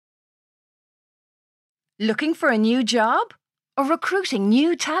Looking for a new job? Or recruiting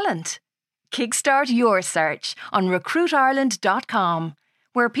new talent? Kickstart your search on recruitireland.com,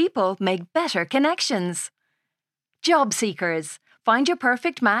 where people make better connections. Job seekers, find your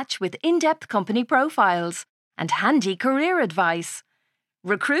perfect match with in-depth company profiles and handy career advice.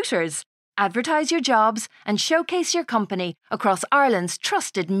 Recruiters, advertise your jobs and showcase your company across Ireland's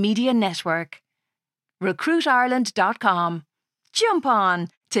trusted media network. recruitireland.com. Jump on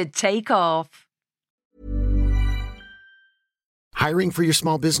to take off. Hiring for your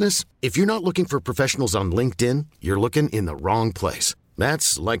small business? If you're not looking for professionals on LinkedIn, you're looking in the wrong place.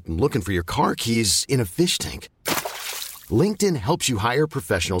 That's like looking for your car keys in a fish tank. LinkedIn helps you hire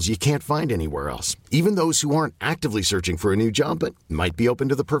professionals you can't find anywhere else, even those who aren't actively searching for a new job but might be open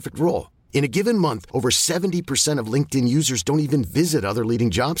to the perfect role. In a given month, over 70% of LinkedIn users don't even visit other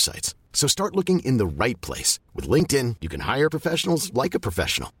leading job sites. So start looking in the right place. With LinkedIn, you can hire professionals like a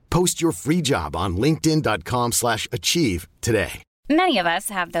professional. Post your free job on linkedin.com/achieve today. Many of us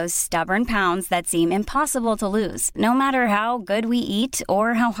have those stubborn pounds that seem impossible to lose, no matter how good we eat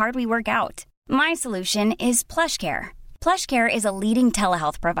or how hard we work out. My solution is PlushCare. PlushCare is a leading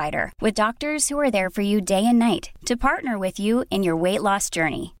telehealth provider with doctors who are there for you day and night to partner with you in your weight loss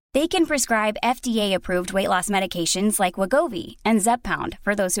journey. They can prescribe FDA-approved weight loss medications like Wegovy and Zepbound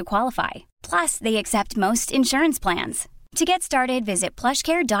for those who qualify. Plus, they accept most insurance plans. To get started, visit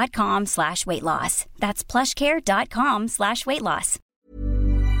plushcare.com/weightloss. That's plushcare.com/weightloss.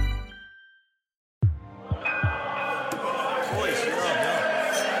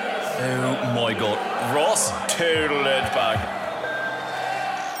 Oh my God, Ross total it back.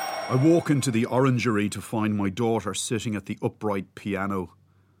 I walk into the orangery to find my daughter sitting at the upright piano.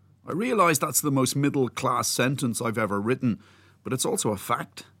 I realise that's the most middle-class sentence I've ever written, but it's also a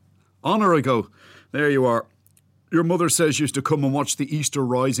fact. On her I go, there you are. Your mother says you used to come and watch the Easter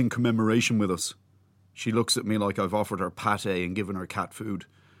Rising commemoration with us. She looks at me like I've offered her pate and given her cat food.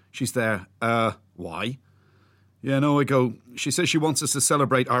 She's there, why? Yeah, no, I go, she says she wants us to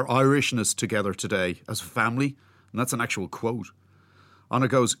celebrate our Irishness together today, as a family, and that's an actual quote. Honor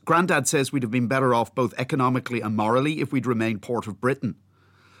goes, Grandad says we'd have been better off both economically and morally if we'd remained Port of Britain.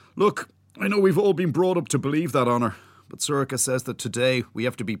 Look, I know we've all been brought up to believe that, Honor, but Sorcha says that today we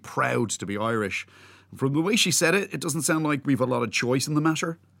have to be proud to be Irish. And from the way she said it, it doesn't sound like we've a lot of choice in the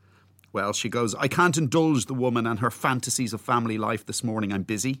matter. Well, she goes, I can't indulge the woman and her fantasies of family life this morning, I'm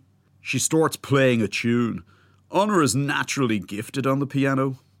busy. She starts playing a tune. Honor is naturally gifted on the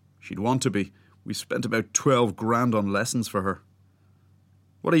piano. She'd want to be. We spent about 12 grand on lessons for her.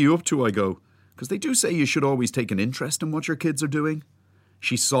 What are you up to, I go? Because they do say you should always take an interest in what your kids are doing.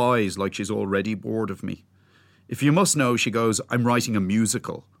 She sighs like she's already bored of me. If you must know, she goes, I'm writing a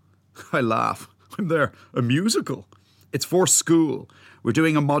musical. I laugh. I'm there. A musical? It's for school. We're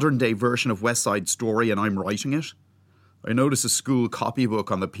doing a modern-day version of West Side Story and I'm writing it. I notice a school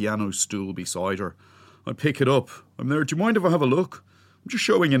copybook on the piano stool beside her. I pick it up. I'm there. Do you mind if I have a look? I'm just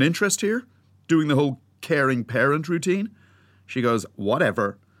showing an interest here. Doing the whole caring parent routine. She goes,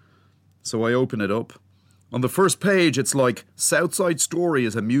 whatever. So I open it up. On the first page, it's like South Side Story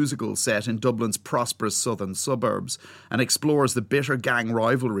is a musical set in Dublin's prosperous southern suburbs and explores the bitter gang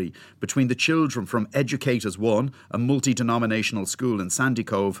rivalry between the children from Educators One, a multi-denominational school in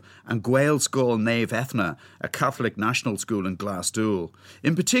Sandycove, and Gael School Nave Ethna, a Catholic national school in Glasgow.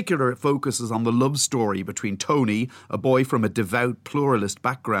 In particular, it focuses on the love story between Tony, a boy from a devout pluralist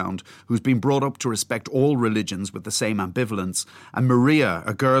background who's been brought up to respect all religions with the same ambivalence, and Maria,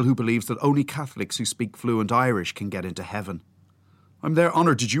 a girl who believes that only Catholics who speak fluent Irish can get into heaven. I'm there,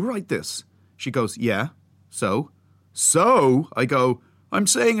 Honor, did you write this? She goes, yeah. So? So? I go, I'm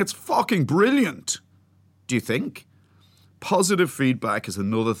saying it's fucking brilliant. Do you think? Positive feedback is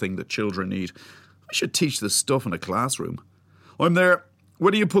another thing that children need. I should teach this stuff in a classroom. I'm there,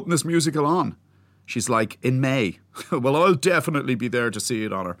 when are you putting this musical on? She's like, in May. Well, I'll definitely be there to see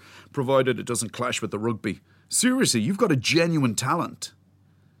it, Honor, provided it doesn't clash with the rugby. Seriously, you've got a genuine talent.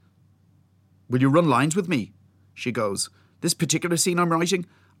 Will you run lines with me? She goes, this particular scene I'm writing,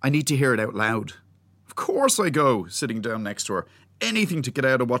 I need to hear it out loud. Of course I go, sitting down next to her. Anything to get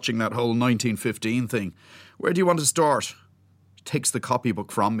out of watching that whole 1915 thing. Where do you want to start? She takes the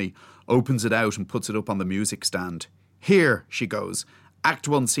copybook from me, opens it out and puts it up on the music stand. Here, she goes, Act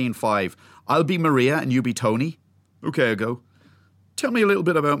 1, Scene 5. I'll be Maria and you be Tony. Okay, I go. Tell me a little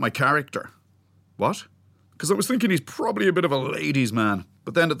bit about my character. What? Because I was thinking he's probably a bit of a ladies' man,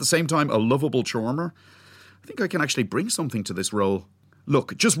 but then at the same time a lovable charmer. I think I can actually bring something to this role.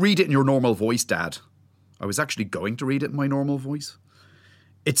 Look, just read it in your normal voice, Dad. I was actually going to read it in my normal voice.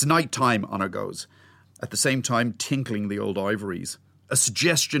 It's night time, Honor goes, at the same time tinkling the old ivories. A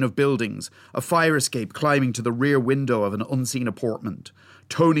suggestion of buildings, a fire escape climbing to the rear window of an unseen apartment.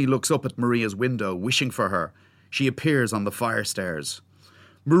 Tony looks up at Maria's window, wishing for her. She appears on the fire stairs.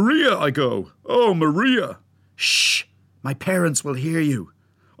 "Maria," I go. "Oh, Maria." "Shh, my parents will hear you."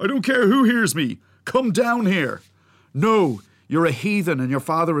 "I don't care who hears me. Come down here." "No, you're a heathen and your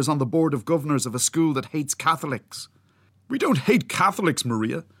father is on the board of governors of a school that hates Catholics." "We don't hate Catholics,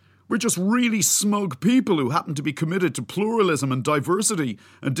 Maria. We're just really smug people who happen to be committed to pluralism and diversity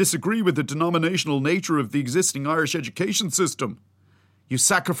and disagree with the denominational nature of the existing Irish education system." "You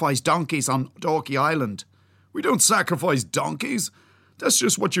sacrifice donkeys on Dalkey Island." "We don't sacrifice donkeys. That's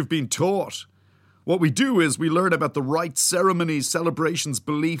just what you've been taught. What we do is we learn about the rites, ceremonies, celebrations,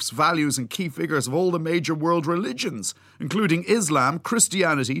 beliefs, values and key figures of all the major world religions, including Islam,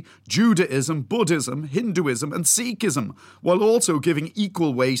 Christianity, Judaism, Buddhism, Hinduism and Sikhism, while also giving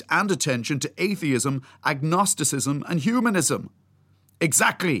equal weight and attention to atheism, agnosticism and humanism."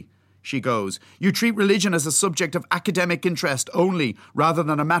 "Exactly," she goes. "You treat religion as a subject of academic interest only, rather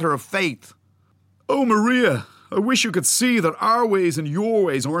than a matter of faith." "Oh, Maria, I wish you could see that our ways and your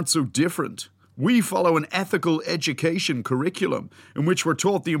ways aren't so different. We follow an ethical education curriculum in which we're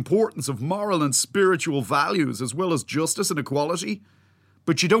taught the importance of moral and spiritual values as well as justice and equality.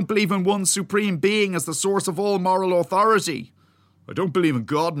 But you don't believe in one supreme being as the source of all moral authority." "I don't believe in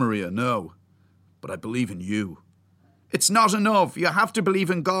God, Maria, no. But I believe in you." "It's not enough. You have to believe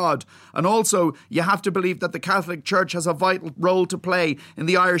in God. And also, you have to believe that the Catholic Church has a vital role to play in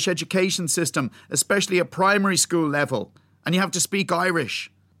the Irish education system, especially at primary school level. And you have to speak Irish."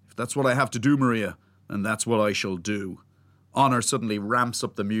 "If that's what I have to do, Maria, then that's what I shall do." Honor suddenly ramps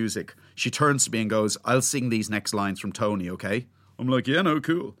up the music. She turns to me and goes, "I'll sing these next lines from Tony, okay?" I'm like, "Yeah, no,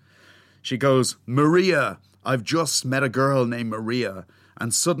 cool." She goes, "Maria, I've just met a girl named Maria,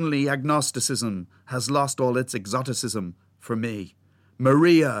 and suddenly agnosticism has lost all its exoticism for me.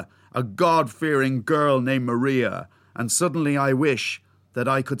 Maria, a God-fearing girl named Maria, and suddenly I wish that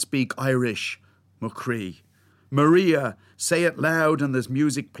I could speak Irish, Macree. Maria, say it loud and there's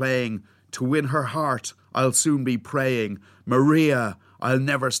music playing. To win her heart, I'll soon be praying. Maria, I'll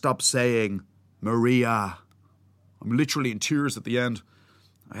never stop saying, Maria." I'm literally in tears at the end.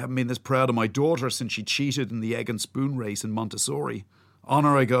 I haven't been this proud of my daughter since she cheated in the egg and spoon race in Montessori.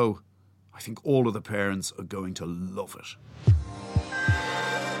 Honor, I go. I think all of the parents are going to love it.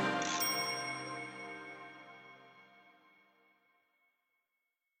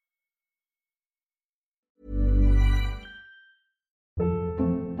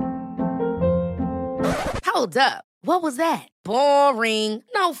 Hold up. What was that? Boring.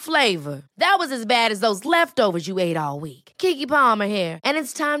 No flavor. That was as bad as those leftovers you ate all week. Keke Palmer here, and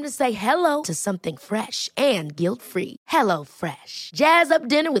it's time to say hello to something fresh and guilt-free. Hello Fresh. Jazz up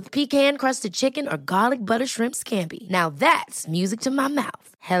dinner with pecan-crusted chicken or garlic butter shrimp scampi. Now that's music to my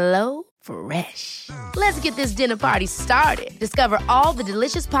mouth. Hello Fresh. Let's get this dinner party started. Discover all the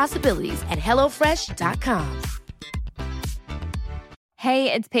delicious possibilities at hellofresh.com.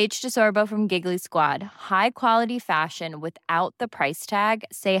 Hey, it's Paige DeSorbo from Giggly Squad. High quality fashion without the price tag.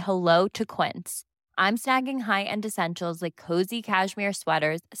 Say hello to Quince. I'm snagging high-end essentials like cozy cashmere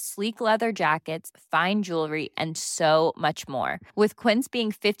sweaters, sleek leather jackets, fine jewelry, and so much more. With Quince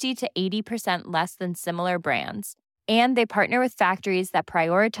being 50 to 80% less than similar brands. And they partner with factories that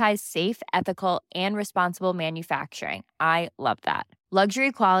prioritize safe, ethical, and responsible manufacturing. I love that.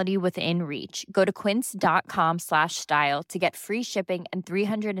 Luxury quality within reach. Go to quince.com/style to get free shipping and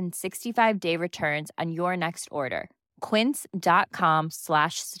 365-day returns on your next order.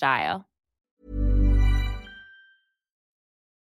 Quince.com/style.